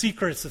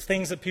secrets of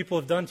things that people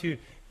have done to you.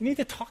 You need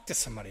to talk to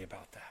somebody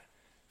about that.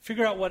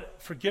 Figure out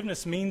what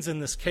forgiveness means in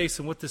this case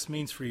and what this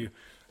means for you.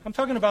 I'm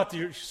talking about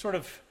the sort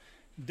of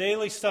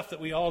daily stuff that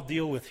we all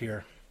deal with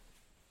here.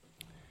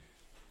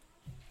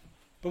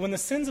 But when the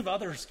sins of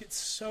others get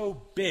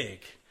so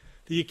big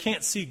that you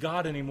can't see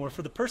God anymore,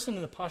 for the person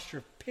in the posture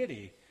of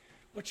pity,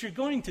 what you're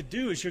going to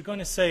do is you're going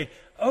to say,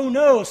 oh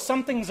no,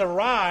 something's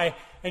awry,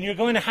 and you're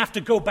going to have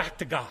to go back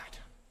to God.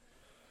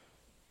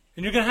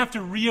 And you're going to have to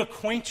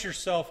reacquaint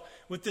yourself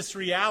with this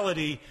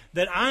reality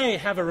that I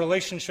have a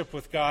relationship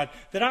with God,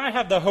 that I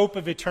have the hope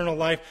of eternal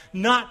life,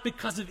 not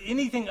because of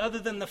anything other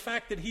than the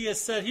fact that He has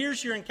said,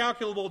 here's your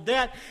incalculable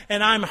debt,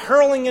 and I'm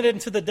hurling it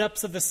into the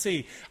depths of the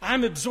sea.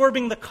 I'm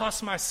absorbing the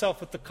cost myself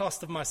with the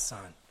cost of my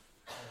Son.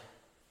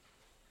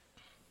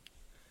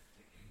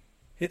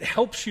 It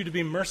helps you to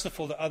be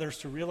merciful to others,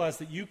 to realize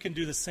that you can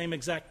do the same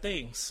exact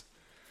things.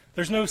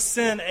 There's no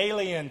sin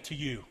alien to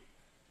you.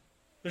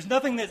 There's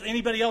nothing that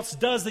anybody else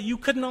does that you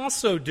couldn't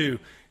also do.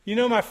 You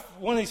know,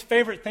 one of these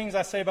favorite things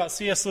I say about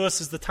C.S.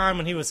 Lewis is the time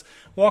when he was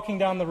walking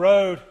down the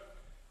road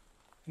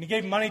and he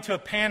gave money to a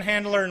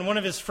panhandler, and one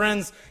of his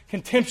friends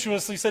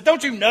contemptuously said,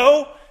 don't you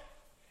know?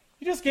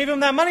 You just gave him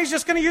that money, he's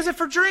just going to use it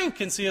for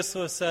drink. And C.S.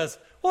 Lewis says,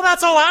 well,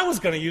 that's all I was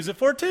going to use it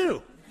for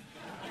too.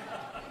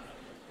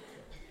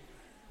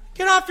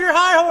 Get off your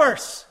high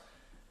horse.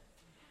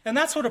 And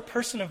that's what a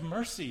person of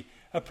mercy,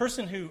 a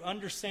person who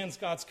understands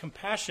God's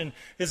compassion,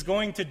 is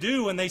going to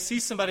do when they see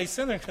somebody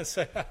sin. They're going to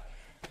say,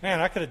 man,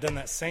 I could have done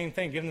that same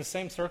thing. Given the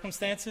same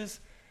circumstances,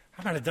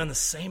 I might have done the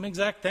same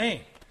exact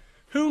thing.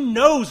 Who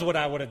knows what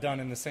I would have done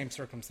in the same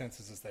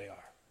circumstances as they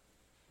are?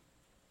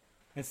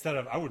 Instead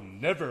of, I would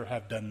never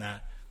have done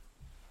that.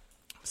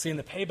 See, in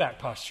the payback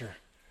posture.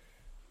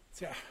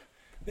 See,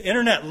 the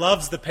internet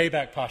loves the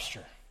payback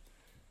posture.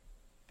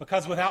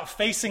 Because without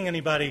facing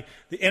anybody,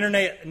 the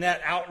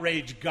internet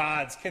outrage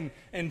gods can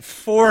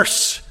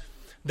enforce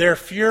their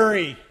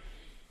fury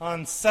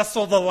on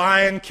Cecil the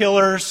Lion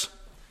killers,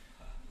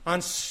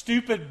 on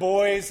stupid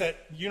boys at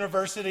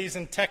universities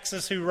in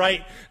Texas who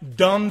write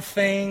dumb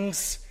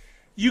things.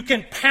 You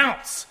can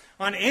pounce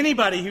on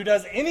anybody who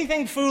does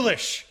anything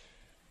foolish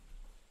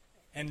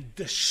and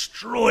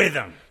destroy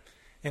them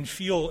and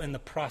feel in the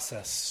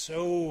process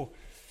so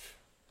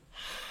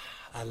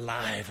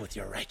alive with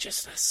your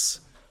righteousness,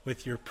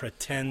 with your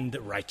pretend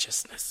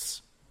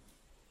righteousness.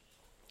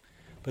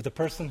 But the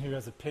person who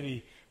has a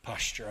pity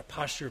posture, a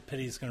posture of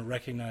pity, is going to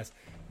recognize,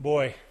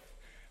 boy,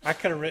 I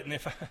could have written,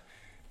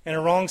 in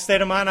a wrong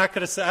state of mind, I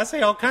could have said, I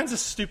say all kinds of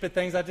stupid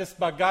things. I just,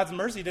 by God's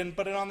mercy, didn't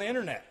put it on the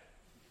internet.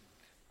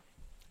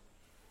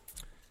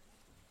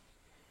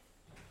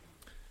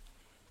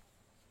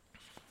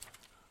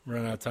 I'm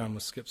running out of time.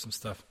 We'll skip some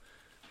stuff.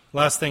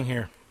 Last thing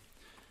here.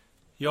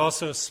 You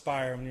also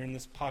aspire, when you're in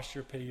this posture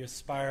of pity, you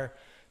aspire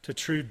to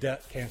true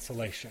debt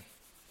cancellation.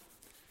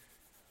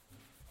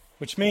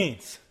 Which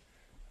means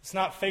it's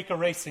not fake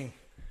erasing.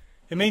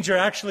 It means you're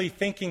actually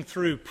thinking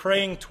through,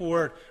 praying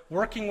toward,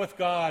 working with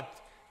God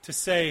to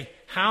say,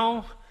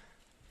 how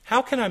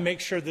can I make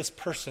sure this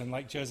person,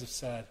 like Joseph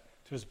said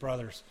to his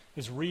brothers,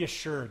 is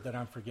reassured that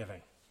I'm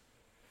forgiving?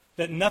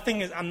 That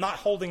I'm not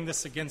holding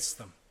this against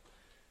them.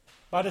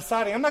 By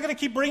deciding, I'm not going to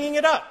keep bringing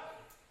it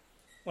up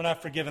when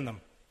I've forgiven them.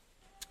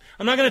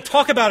 I'm not going to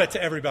talk about it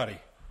to everybody.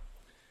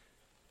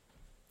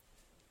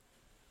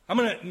 I'm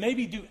going to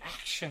maybe do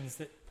actions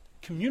that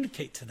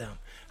communicate to them.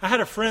 I had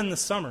a friend this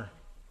summer,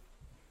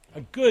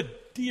 a good,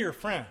 dear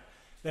friend,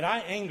 that I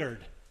angered.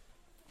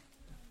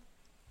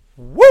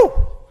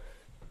 Woo!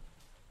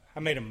 I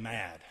made him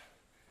mad.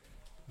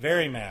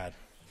 Very mad.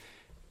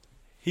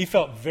 He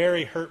felt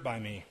very hurt by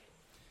me.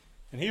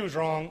 And he was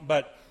wrong,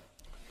 but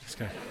just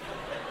kidding.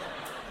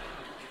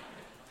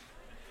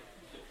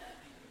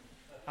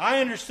 I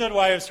understood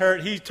why he was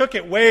hurt. He took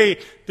it way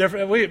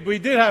different. We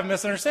did have a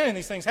misunderstanding.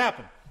 These things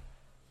happen.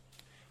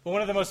 But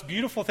one of the most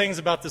beautiful things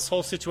about this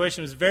whole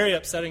situation was very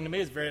upsetting to me.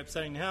 It's very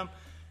upsetting to him.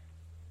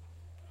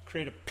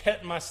 Created a pit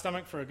in my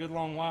stomach for a good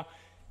long while.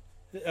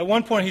 At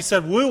one point he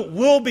said,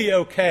 we'll be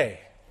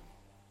okay.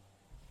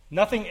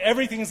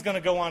 Everything's going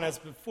to go on as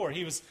before.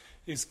 He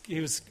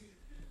was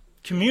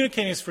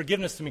communicating his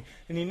forgiveness to me.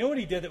 And you know what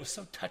he did that was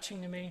so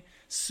touching to me?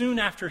 Soon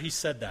after he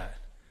said that,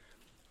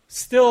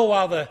 still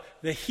while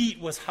the heat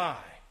was high,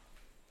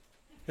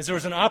 as there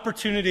was an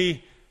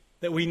opportunity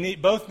that we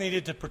both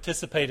needed to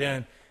participate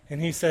in,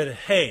 and he said,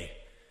 hey,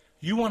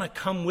 you want to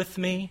come with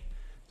me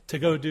to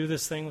go do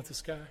this thing with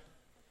this guy?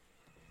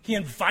 He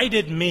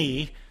invited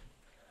me,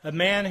 a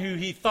man who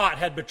he thought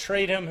had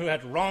betrayed him, who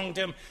had wronged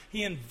him.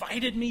 He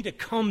invited me to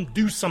come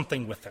do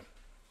something with him.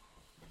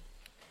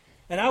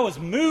 And I was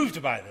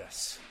moved by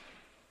this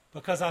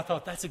because I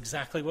thought that's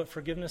exactly what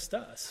forgiveness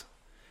does.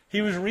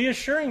 He was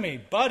reassuring me,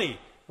 buddy,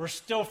 We're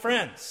still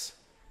friends.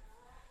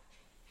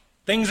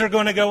 Things are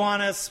going to go on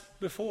as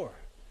before.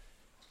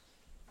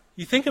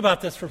 You think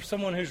about this for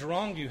someone who's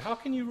wronged you. How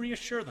can you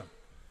reassure them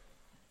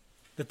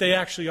that they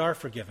actually are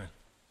forgiven?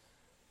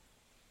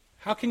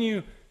 How can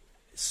you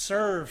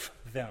serve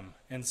them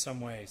in some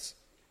ways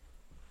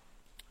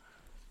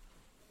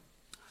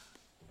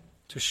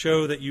to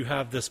show that you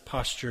have this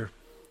posture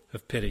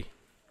of pity?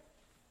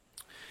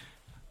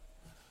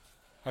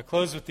 I'll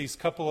close with these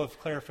couple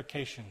of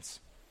clarifications.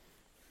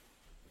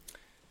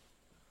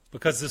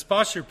 Because this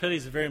posture of pity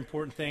is a very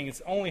important thing.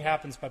 It only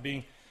happens by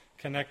being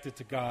connected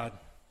to God.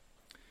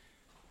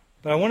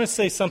 But I want to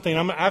say something.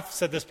 I've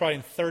said this probably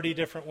in 30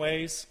 different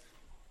ways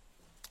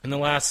in the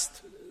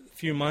last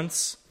few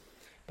months.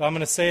 But I'm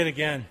going to say it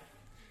again.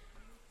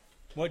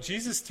 What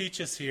Jesus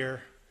teaches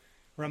here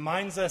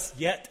reminds us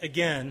yet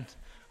again,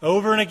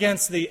 over and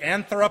against the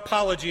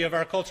anthropology of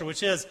our culture,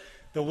 which is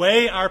the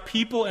way our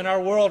people in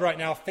our world right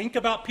now think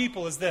about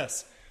people is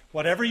this.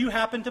 Whatever you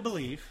happen to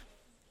believe,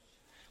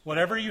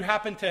 whatever you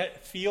happen to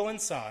feel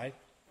inside,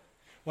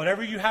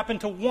 whatever you happen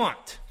to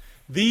want,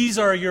 these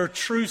are your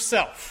true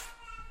self.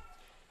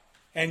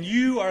 And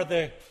you are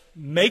the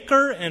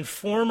maker and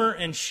former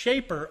and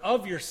shaper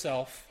of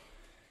yourself.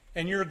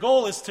 And your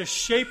goal is to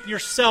shape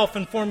yourself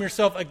and form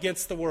yourself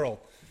against the world.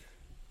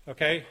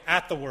 Okay?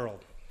 At the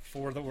world.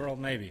 For the world,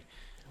 maybe.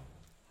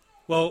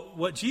 Well,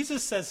 what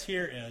Jesus says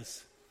here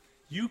is,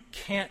 you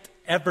can't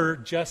ever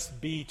just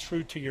be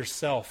true to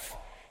yourself.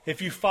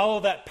 If you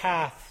follow that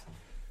path,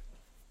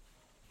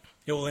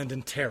 it will end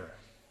in terror.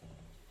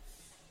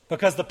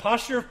 Because the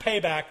posture of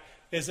payback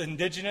is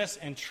indigenous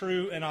and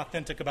true and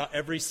authentic about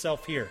every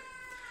self here.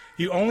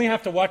 You only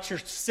have to watch your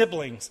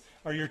siblings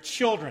or your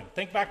children.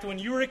 Think back to when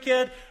you were a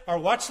kid, or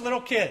watch little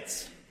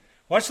kids.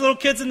 Watch little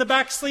kids in the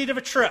back seat of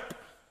a trip.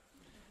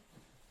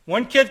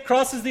 One kid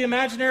crosses the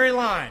imaginary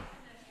line.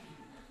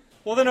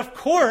 Well, then, of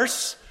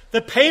course,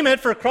 the payment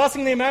for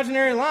crossing the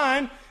imaginary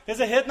line is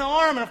a hit in the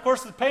arm. And, of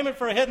course, the payment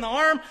for a hit in the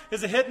arm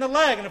is a hit in the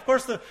leg. And, of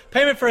course, the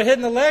payment for a hit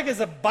in the leg is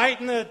a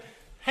bite in the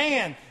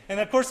hand. And,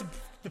 of course,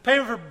 the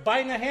payment for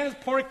biting the hand is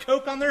pouring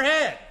Coke on their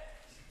head.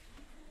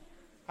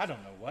 I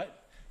don't know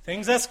what.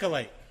 Things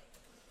escalate.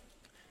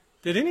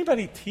 Did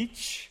anybody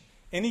teach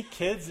any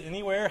kids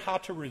anywhere how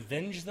to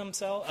avenge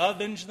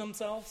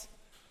themselves?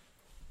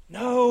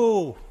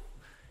 No.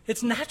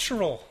 It's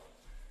natural.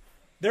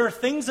 There are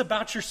things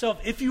about yourself,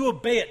 if you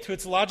obey it to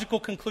its logical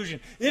conclusion,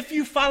 if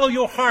you follow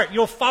your heart,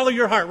 you'll follow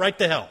your heart right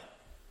to hell.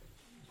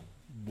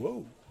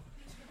 Whoa.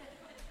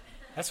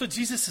 That's what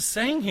Jesus is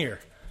saying here.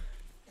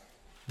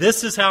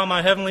 This is how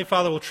my heavenly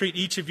Father will treat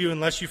each of you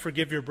unless you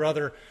forgive your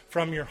brother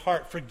from your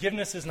heart.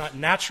 Forgiveness is not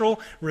natural.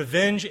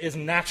 Revenge is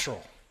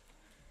natural.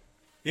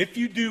 If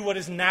you do what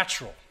is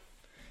natural,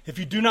 if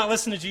you do not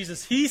listen to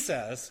Jesus, he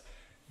says,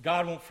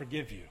 God won't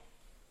forgive you.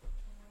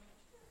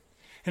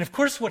 And of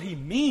course what he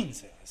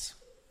means is,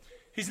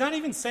 he's not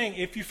even saying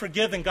if you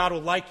forgive, then God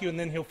will like you and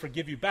then he'll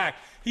forgive you back.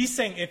 He's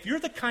saying if you're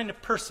the kind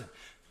of person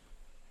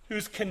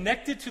who's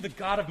connected to the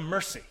God of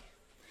mercy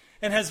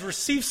and has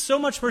received so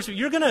much mercy,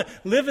 you're going to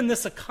live in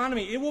this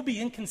economy. It will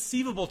be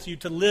inconceivable to you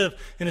to live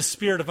in a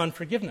spirit of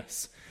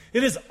unforgiveness.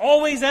 It is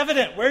always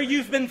evident where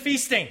you've been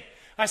feasting.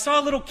 I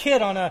saw a little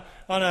kid on a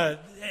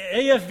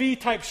AFV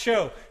type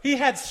show. He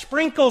had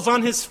sprinkles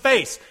on his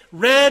face,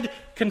 red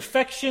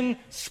confection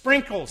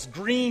sprinkles,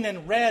 green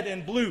and red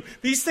and blue.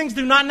 These things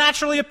do not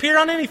naturally appear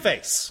on any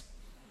face.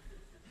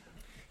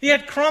 He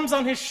had crumbs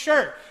on his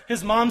shirt.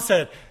 His mom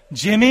said,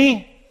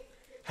 "Jimmy,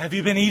 have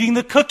you been eating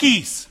the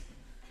cookies?"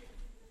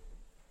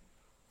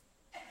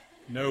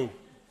 No.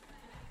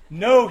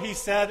 No, he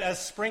said,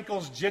 as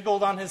sprinkles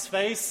jiggled on his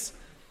face.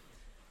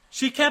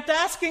 She kept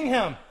asking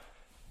him.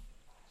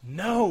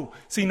 No.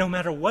 See, no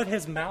matter what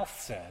his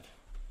mouth said,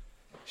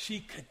 she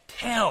could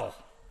tell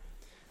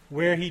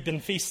where he'd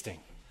been feasting.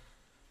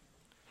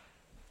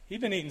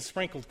 He'd been eating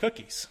sprinkled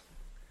cookies.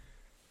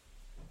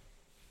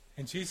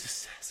 And Jesus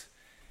says,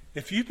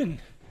 if you've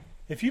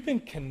been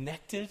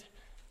connected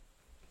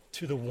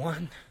to the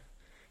one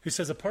who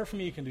says, apart from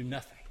me, you can do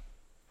nothing.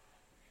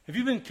 Have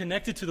you been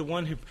connected to the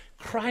one who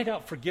cried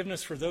out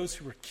forgiveness for those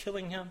who were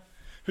killing him,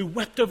 who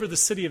wept over the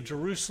city of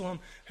Jerusalem,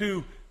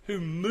 who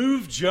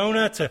moved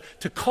Jonah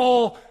to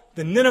call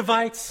the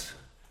Ninevites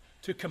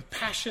to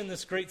compassion,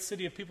 this great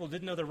city of people who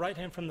didn't know the right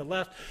hand from the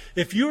left?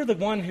 If you're the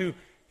one who,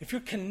 if you're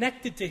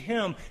connected to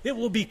him, it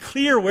will be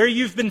clear where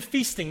you've been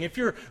feasting. If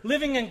you're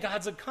living in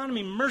God's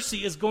economy,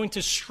 mercy is going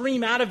to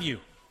stream out of you.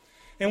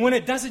 And when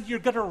it doesn't, you're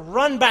going to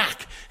run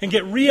back and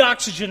get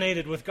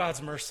reoxygenated with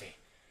God's mercy,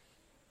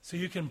 so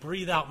you can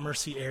breathe out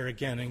mercy air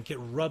again and get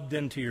rubbed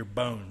into your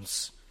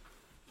bones.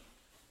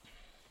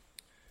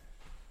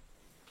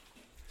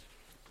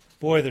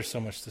 Boy, there's so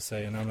much to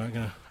say, and I'm not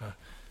going to...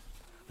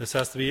 this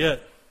has to be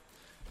it.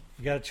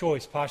 You got a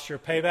choice. Posture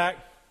of payback,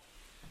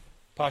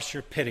 posture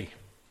of pity.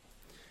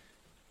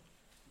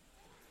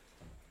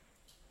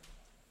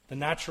 The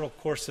natural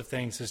course of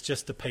things is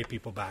just to pay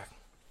people back.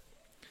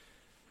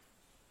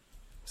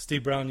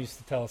 Steve Brown used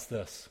to tell us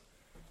this.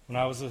 When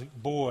I was a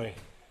boy,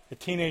 a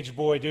teenage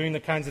boy doing the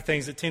kinds of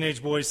things that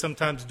teenage boys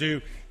sometimes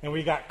do, and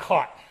we got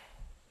caught.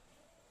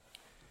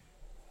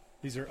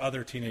 These are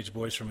other teenage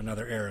boys from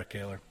another era,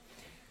 Kaylor.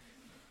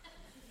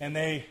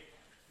 And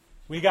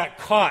we got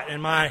caught,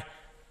 and my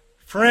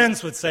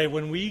friends would say,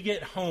 when we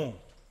get home,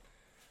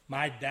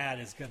 my dad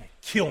is going to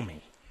kill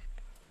me.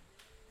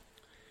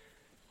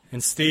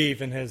 And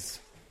Steve, in his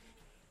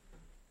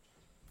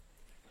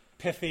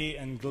pithy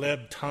and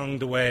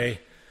glib-tongued way,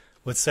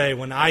 would say,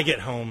 when I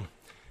get home,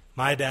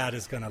 my dad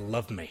is going to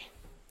love me.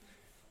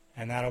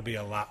 And that'll be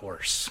a lot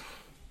worse.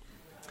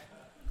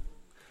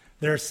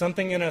 There's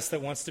something in us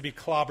that wants to be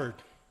clobbered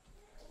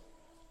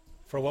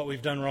for what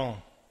we've done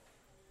wrong.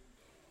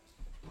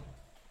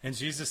 And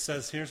Jesus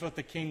says, here's what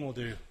the king will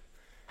do.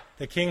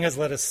 The king has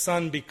let his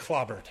son be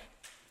clobbered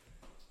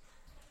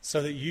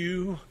so that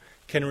you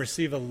can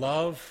receive a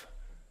love,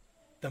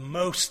 the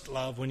most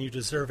love, when you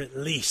deserve it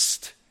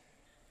least.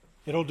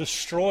 It'll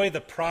destroy the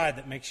pride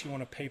that makes you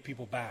want to pay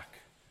people back.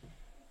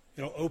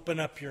 It'll open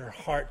up your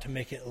heart to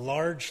make it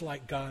large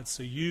like God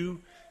so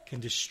you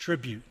can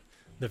distribute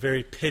the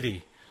very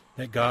pity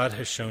that God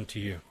has shown to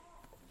you.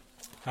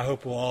 I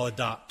hope we'll all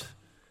adopt,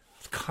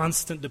 with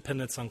constant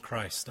dependence on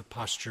Christ, a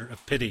posture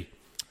of pity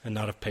and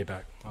not of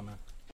payback. Amen.